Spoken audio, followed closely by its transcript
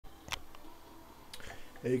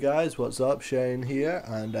Hey guys, what's up? Shane here,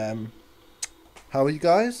 and how are you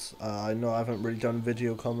guys? I know I haven't really done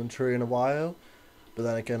video commentary in a while, but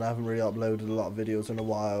then again, I haven't really uploaded a lot of videos in a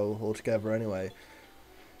while altogether anyway.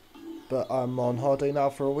 But I'm on holiday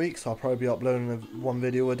now for a week, so I'll probably be uploading one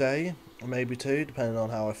video a day, or maybe two, depending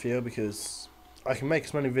on how I feel, because I can make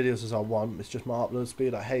as many videos as I want. It's just my upload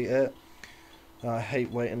speed. I hate it. I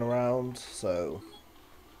hate waiting around, so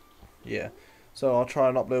yeah. So I'll try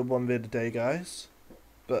and upload one video a day, guys.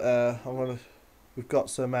 But we've got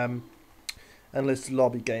some endless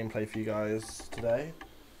lobby gameplay for you guys today.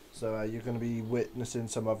 So you're going to be witnessing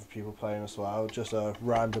some other people playing as well. Just a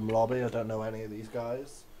random lobby. I don't know any of these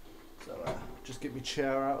guys. So just get me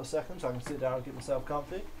chair out a second so I can sit down and get myself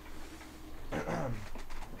comfy.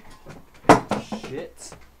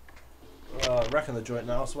 Shit. Wrecking the joint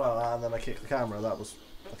now as well, and then I kicked the camera. That was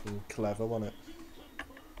fucking clever, wasn't it?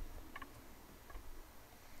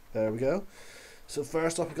 There we go. So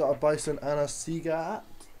first up, we got a bison and a seagat.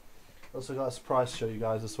 Also got a surprise to show you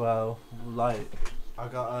guys as well. Like, I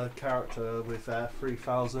got a character with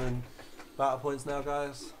 3,000 battle points now,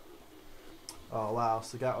 guys. Oh wow,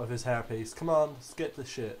 Sagat with his hairpiece. Come on, skip the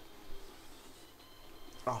shit.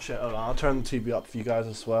 Oh shit, hold on, I'll turn the TV up for you guys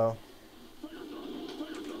as well.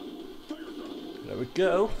 There we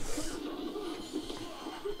go.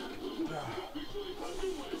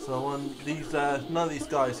 So none of these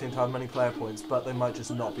guys seem to have many player points, but they might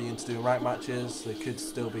just not be into doing rank matches. They could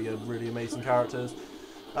still be really amazing characters.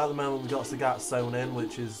 At the moment, we've got Sagat sewn in,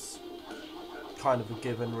 which is kind of a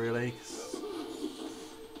given, really.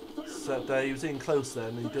 Except he was in close then,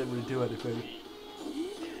 and he didn't really do anything.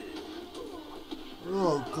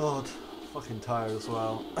 Oh god, fucking tired as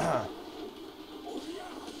well.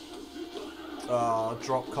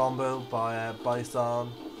 Drop combo by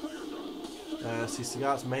Bison. See,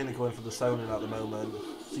 Sagat's mainly going for the zoning at the moment.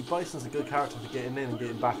 See, Bison's a good character for getting in and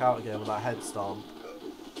getting back out again with that head stomp.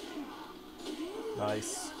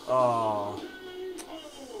 Nice. Oh.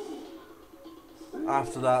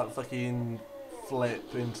 After that fucking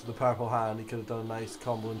flip into the purple hand, he could have done a nice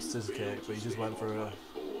combo into scissor kick, but he just went for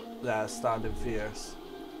a standing fierce.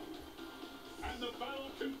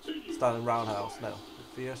 Standing roundhouse, no.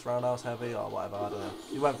 Fierce, roundhouse, heavy, or whatever, I don't know.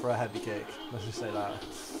 He went for a heavy kick, let's just say that.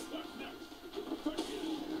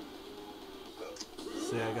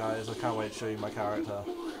 So yeah guys, I can't wait to show you my character.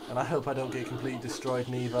 And I hope I don't get completely destroyed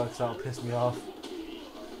neither, because that'll piss me off.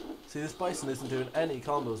 See, this Bison isn't doing any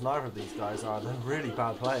combos, neither of these guys are. They're really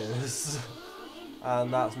bad players.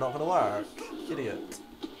 And that's not going to work. Idiot.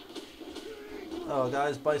 Oh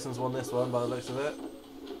guys, Bison's won this one by the looks of it.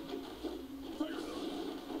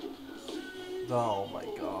 Oh my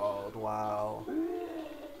god, wow.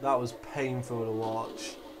 That was painful to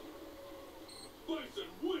watch.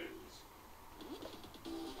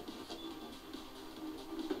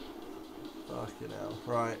 Fucking hell.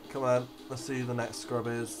 Right, come on. Let's see who the next scrub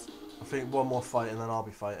is. I think one more fight and then I'll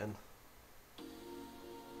be fighting.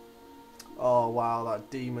 Oh wow,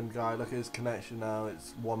 that demon guy. Look at his connection now.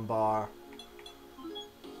 It's 1 bar.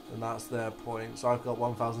 And that's their point. So I've got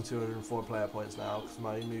 1,204 player points now because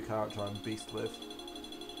my new character I'm beast with.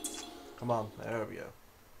 Come on, there we go.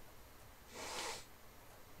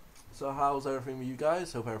 So how's everything with you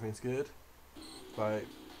guys? Hope everything's good. Right.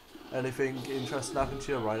 Anything interesting happened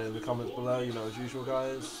to you, write it in the comments below, you know, as usual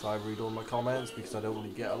guys. I read all my comments because I don't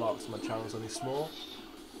really get a lot because my channel's only small.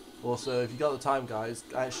 Also, if you got the time guys,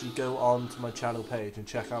 actually go on to my channel page and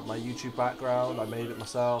check out my YouTube background. I made it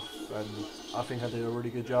myself and I think I did a really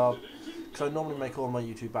good job. Because I normally make all my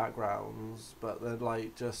YouTube backgrounds, but they're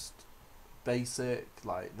like just basic,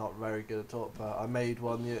 like not very good at all. But I made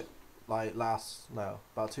one like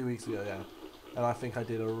about 2 weeks ago, yeah. And I think I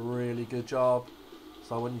did a really good job.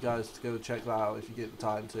 So I want you guys to go check that out if you get the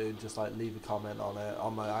time to. Just like leave a comment on it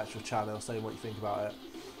on my actual channel saying what you think about it.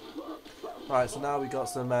 Right, so now we got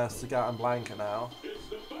some Sagat and Blanca now.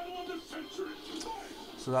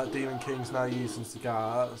 So that Demon King's now using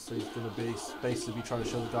Sagat, so he's going to be basically trying to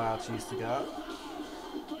show the guy how to use Sagat.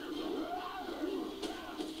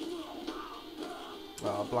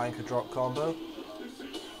 Blanca drop combo.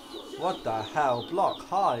 What the hell? Block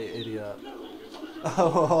high, idiot.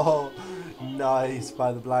 Oh, nice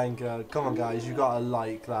by the Blanca. Come on guys, you gotta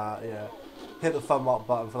like that, yeah. Hit the thumb up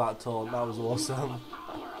button for that taunt, that was awesome.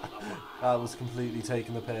 That was completely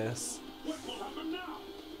taking the piss.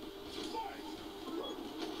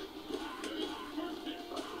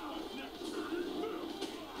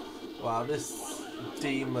 Wow, this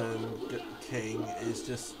Demon King is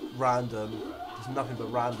just random. Just nothing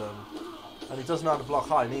but random. And he doesn't know how to block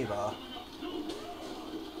high neither.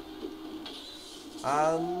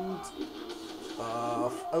 And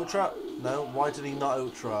Ultra? No, why did he not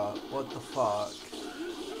Ultra? What the fuck?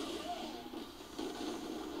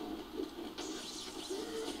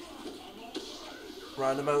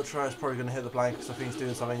 Random Ultra is probably going to hit the blank because I think he's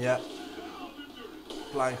doing something yet.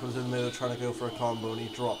 Blank was in the middle trying to go for a combo and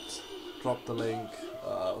he dropped the link.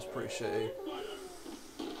 That was pretty shitty.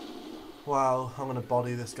 Wow, I'm going to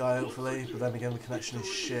body this guy hopefully, but then again the connection is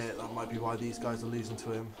shit. That might be why these guys are losing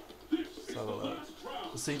to him. Let's have a look.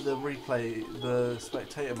 See the replay, the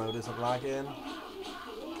spectator mode isn't lagging.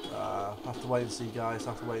 Have to wait and see guys,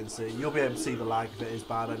 have to wait and see. You'll be able to see the lag if it is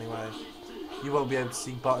bad anyway. You won't be able to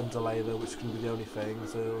see button delay though, which is going to be the only thing.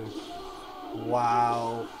 So,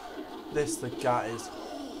 wow. The guy is...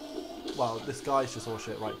 Well, this guy's just all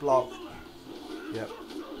shit. Right, block. Yep.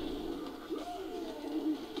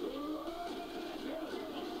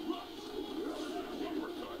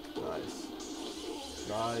 Nice.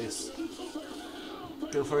 Nice.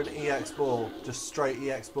 Go for an EX ball. Just straight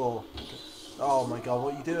EX ball. Oh my god,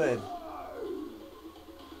 what are you doing?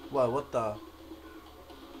 Whoa, what the...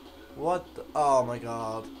 What the... Oh my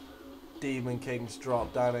god. Demon King's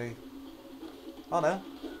dropped, Danny. Oh no.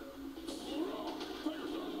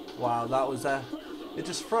 Wow, that was it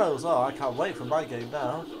just froze. Oh, I can't wait for my game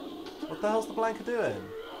now. What the hell's the blanker doing?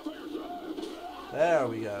 There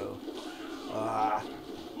we go. Ah.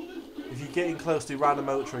 If you're getting close to random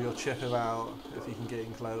Ultra, you'll chip him out if you can get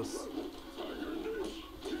in close.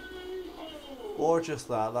 Or just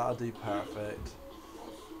that, that'll do perfect.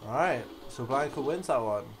 Alright, so Blanco wins that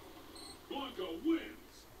one.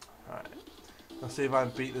 Alright. Let's see if I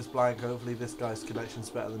can beat this Blanco. Hopefully this guy's connection's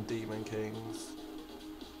better than Demon King's.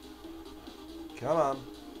 Come on.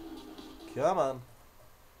 Come on.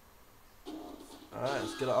 Alright,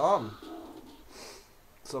 let's get it on.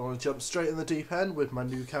 So I'm going to jump straight in the deep end with my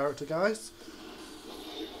new character, guys.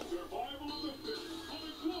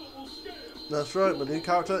 That's right, my new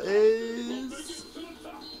character is...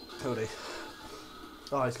 Cody.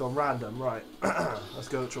 Oh, he's gone random, right. Let's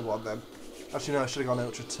go Ultra 1 then. Actually, no, I should have gone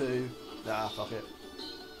Ultra 2. Nah, fuck it.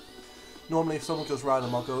 Normally, if someone goes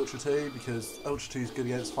random, I'll go Ultra 2 because Ultra 2 is good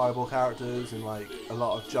against fireball characters and like a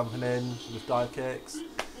lot of jumping in with dive kicks.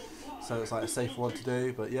 So it's like a safe one to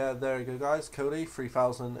do. But yeah, there you go, guys. Cody,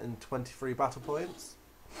 3,023 battle points.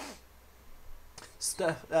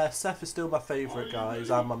 Seth is still my favourite, guys,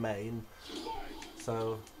 and my main.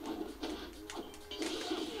 So.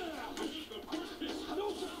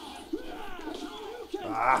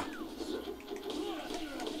 Ah!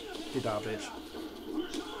 Get down, bitch.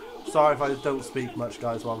 Sorry if I don't speak much,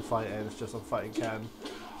 guys, while I'm fighting. It's just I'm fighting Ken.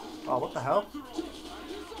 Oh, what the hell?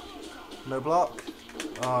 No block.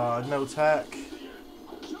 No tech.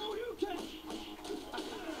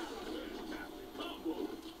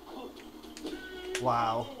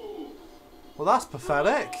 Wow. Well, that's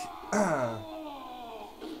pathetic.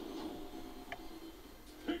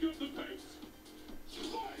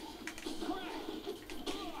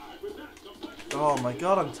 Oh my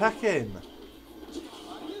god, I'm teching.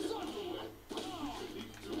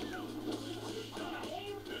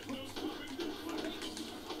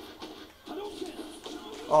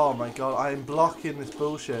 Oh my god, I am blocking this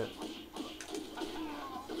bullshit.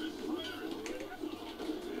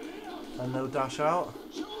 And no dash out.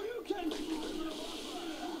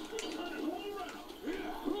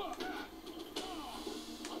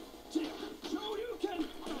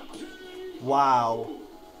 Wow.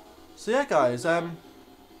 So yeah, guys,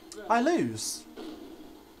 I lose.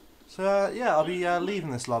 So yeah, I'll be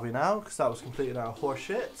leaving this lobby now because that was completely out of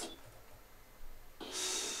horseshit.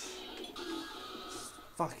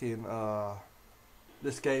 Fucking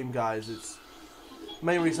this game, guys, it's the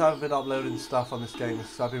main reason I haven't been uploading stuff on this game is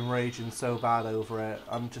because I've been raging so bad over it.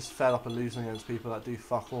 I'm just fed up of losing against people that do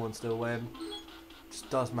fuck all and still win. Just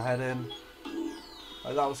does my head in.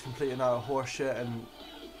 Like, that was completely out of horseshit, and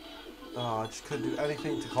I just couldn't do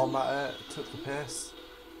anything to combat it. It took the piss.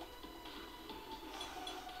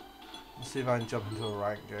 Let's see if I can jump into a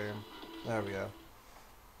ranked game. There we go.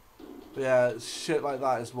 But yeah, shit like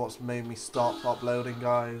that is what's made me stop uploading,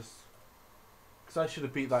 guys. Because I should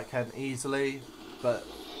have beat that Ken easily, but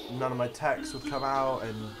none of my techs would come out,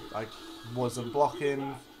 and I wasn't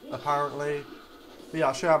blocking, apparently. But yeah,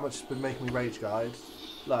 I'll show you how much it's been making me rage, guys.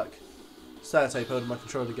 Look, Sertape holding my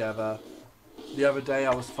controller together. The other day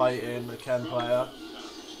I was fighting a Ken player,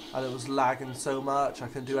 and it was lagging so much I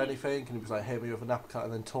couldn't do anything, and he was like hit me with an uppercut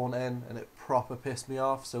and then taunting, and it proper pissed me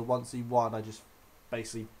off. So once he won, I just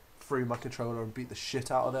basically threw my controller and beat the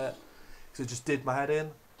shit out of it because it just did my head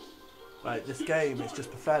in. Like, this game is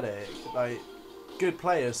just pathetic. Like, good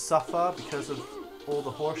players suffer because of all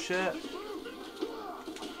the horse shit.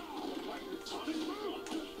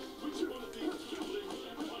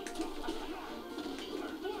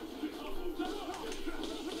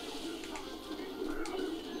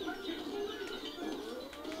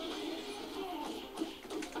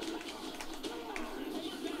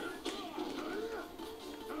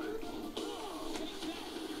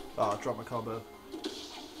 Oh, I dropped my combo.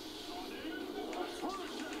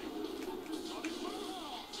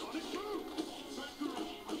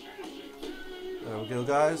 There we go,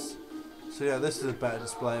 guys. So yeah, this is a better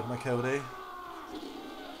display of my Cody.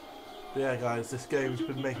 But yeah, guys, this game's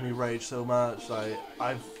been making me rage so much. Like,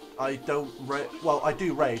 I do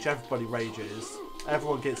rage. Everybody rages.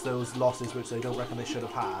 Everyone gets those losses which they don't reckon they should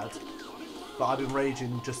have had. But I've been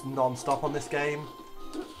raging just non-stop on this game.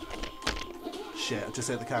 Shit, I just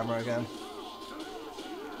hit the camera again.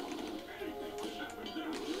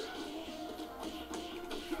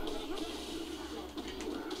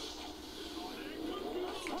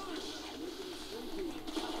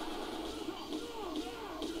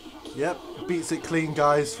 Yep, beats it clean,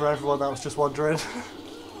 guys, for everyone that was just wondering.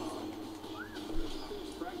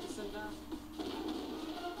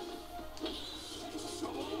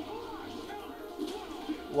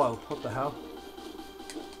 Whoa, what the hell?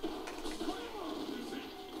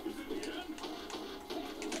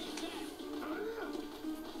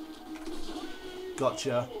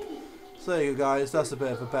 Gotcha. So there you go, guys, that's a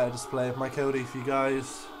bit of a better display of my Cody for you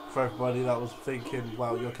guys. For everybody that was thinking,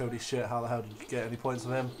 wow, your Cody's shit, how the hell did you get any points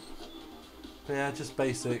with him? But yeah, just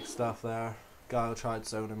basic stuff there. Guile tried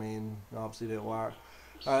zone, I mean, obviously didn't work.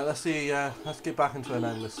 Alright, let's see, let's get back into an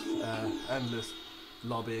endless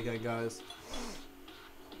lobby again, guys.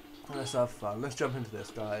 Let's have fun. Let's jump into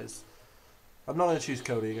this, guys. I'm not going to choose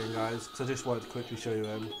Cody again, guys, because I just wanted to quickly show you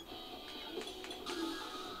him.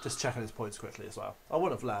 Just checking his points quickly as well. I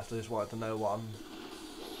wouldn't have left, I just wanted to know what I'm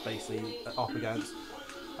basically up against.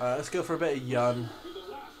 Let's go for a bit of Yun.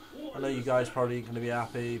 I know you guys probably ain't going to be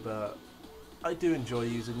happy, but I do enjoy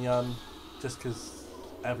using Yun, just because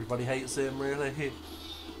everybody hates him, really.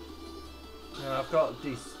 I've got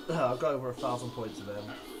over 1,000 points of him,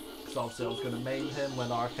 because obviously I was going to main him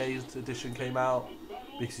when Arcade Edition came out,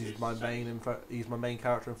 because he's my main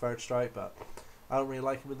character in Third Strike, but I don't really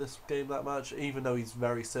like him in this game that much, even though he's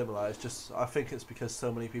very similar. It's just, I think it's because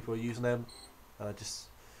so many people are using him, and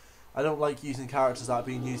I don't like using characters that are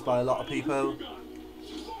being used by a lot of people.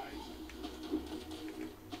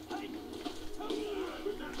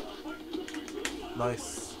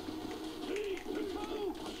 Nice.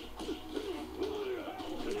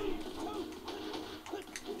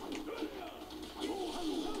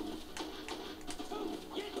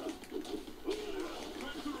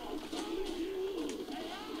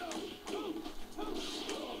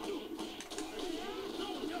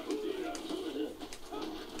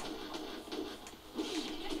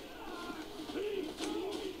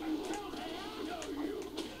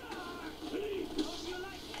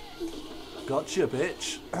 Gotcha,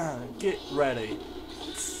 bitch. Get ready.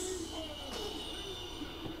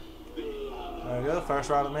 There we go, first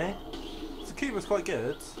round of me. The keeper's quite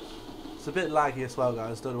good. It's a bit laggy as well,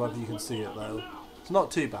 guys. Don't know whether you can see it though. It's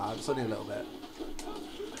not too bad, it's only a little bit.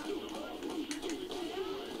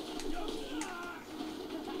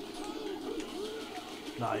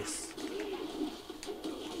 Nice.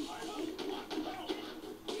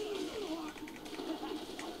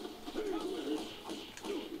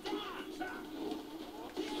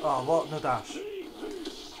 Oh, what? No dash.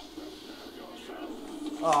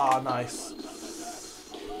 Oh, nice.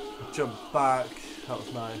 Jump back. That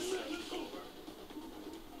was nice.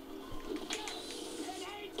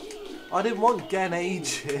 I didn't want Gen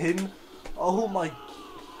Aging. Oh my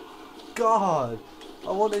god.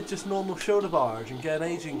 I wanted just normal shoulder barge and Gen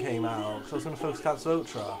Aging came out. So I was going to focus cancel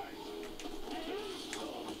Ultra.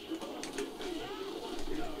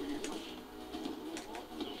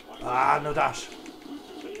 Ah, no dash.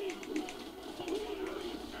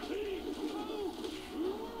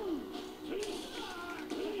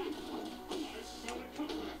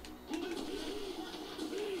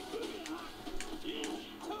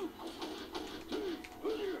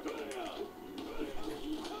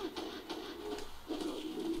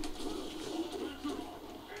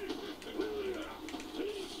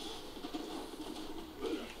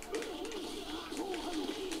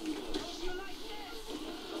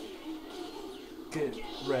 Get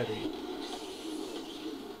ready.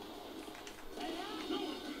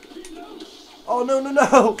 Oh, no, no,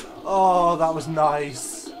 no! Oh, that was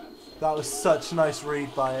nice. That was such a nice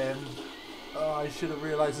read by him. Oh, I should have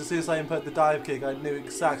realised as soon as I input the dive kick, I knew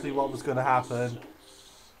exactly what was going to happen.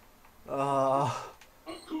 That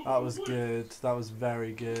was good. That was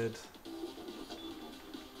very good.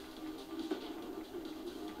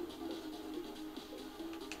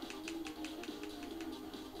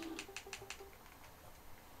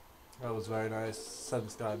 That was very nice. Send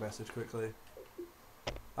this guy a message quickly.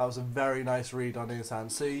 That was a very nice read on his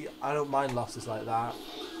hand. See, I don't mind losses like that.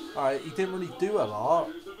 Alright, he didn't really do a lot,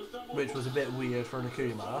 which was a bit weird for an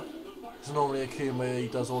Akuma. Because normally Akuma, he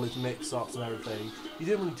does all his mix-ups and everything. He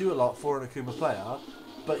didn't really do a lot for an Akuma player,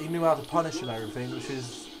 but he knew how to punish and everything, which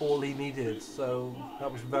is all he needed. So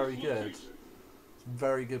that was very good.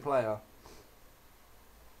 Very good player.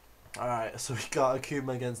 Alright, so we got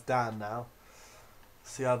Akuma against Dan now.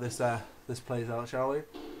 See how this plays out, shall we?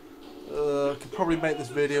 Could probably make this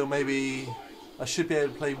video, maybe I should be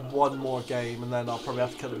able to play one more game and then I'll probably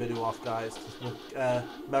have to cut the video off, guys. My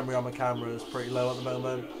memory on my camera is pretty low at the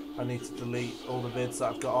moment. I need to delete all the vids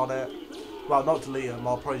that I've got on it. Well, not delete them,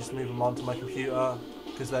 I'll probably just move them onto my computer,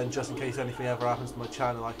 because then just in case anything ever happens to my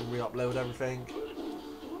channel I can re-upload everything.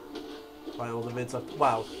 Like all the vids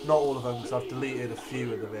well, not all of them because I've deleted a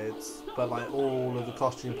few of the vids, but like all of the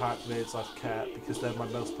costume pack vids I've kept because they're my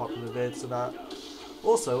most popular vids and that.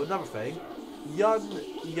 Also, another thing, Yun,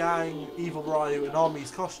 Yang, Evil Ryu and Army's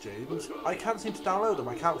costumes, I can't seem to download them.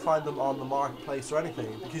 I can't find them on the marketplace or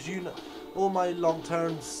anything, because you know, all my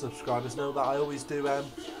long-term subscribers know that I always do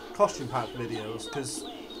costume pack videos because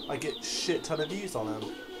I get shit ton of views on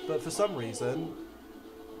them. But for some reason,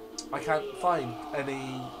 I can't find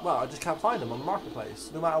any, well, I just can't find them on the marketplace.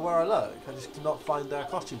 No matter where I look, I just cannot find their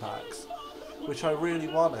costume packs, which I really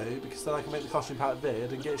want to, because then I can make the costume pack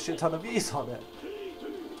vid and get a shit ton of views on it.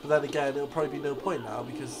 But then again, it'll probably be no point now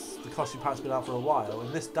because the costume pack's been out for a while,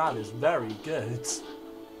 and this Dan is very good.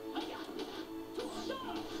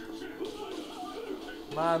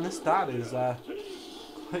 Man, this Dan is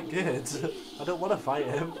quite good. I don't want to fight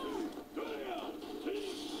him.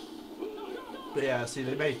 But yeah, see,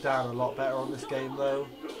 they made Dan a lot better on this game though.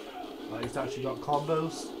 Like, he's actually got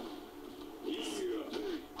combos,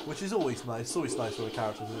 which is always nice. It's always nice when a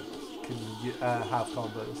character can have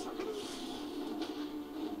combos.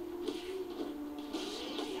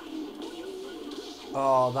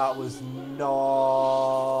 Oh, that was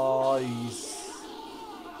nice.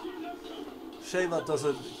 Shame that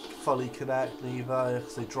doesn't fully connect neither,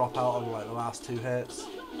 because they drop out on like the last two hits.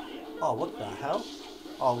 Oh, what the hell?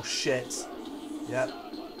 Oh shit. Yep.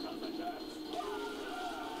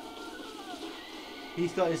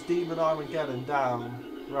 He's got his Demon Armageddon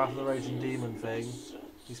down, rather than the Raging Demon thing.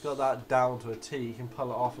 He's got that down to a T, he can pull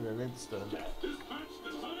it off in an instant.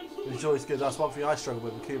 Which is always good. That's one thing I struggle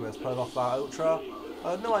with Akuma, is pulling off that Ultra.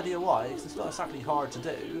 I have no idea why, because it's not exactly hard to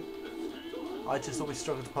do. I just always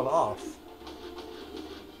struggle to pull it off.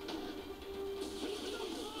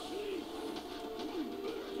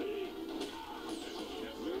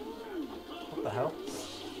 What the hell?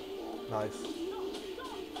 Nice.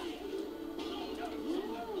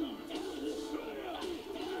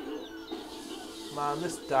 Man,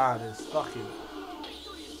 this Dan is fucking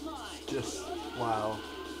just wow.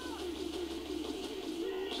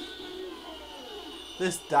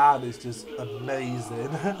 This Dan is just amazing.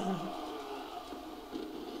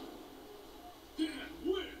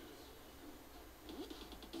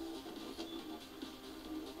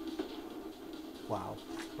 Wow.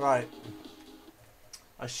 Right.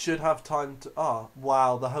 I should have time to... Oh,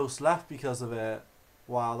 wow, the host left because of it.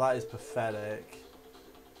 Wow, that is pathetic.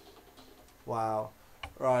 Wow.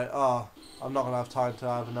 Right, oh, I'm not going to have time to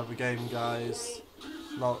have another game, guys.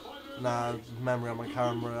 Nah, memory on my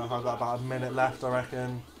camera. I've got about a minute left, I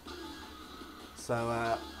reckon. So,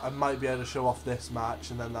 I might be able to show off this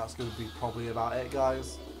match, and then that's going to be probably about it,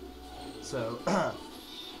 guys. So,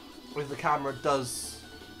 if the camera does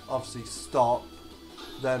obviously stop,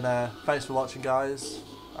 then thanks for watching, guys.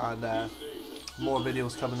 And more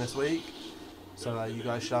videos coming this week. So you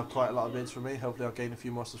guys should have quite a lot of vids from me. Hopefully I'll gain a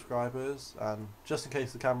few more subscribers. And just in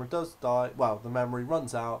case the camera does die, well, the memory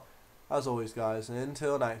runs out, as always, guys, and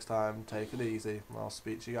until next time, take it easy. I'll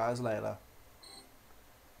speak to you guys later.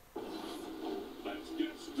 Let's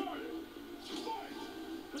get started.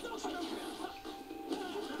 Fight.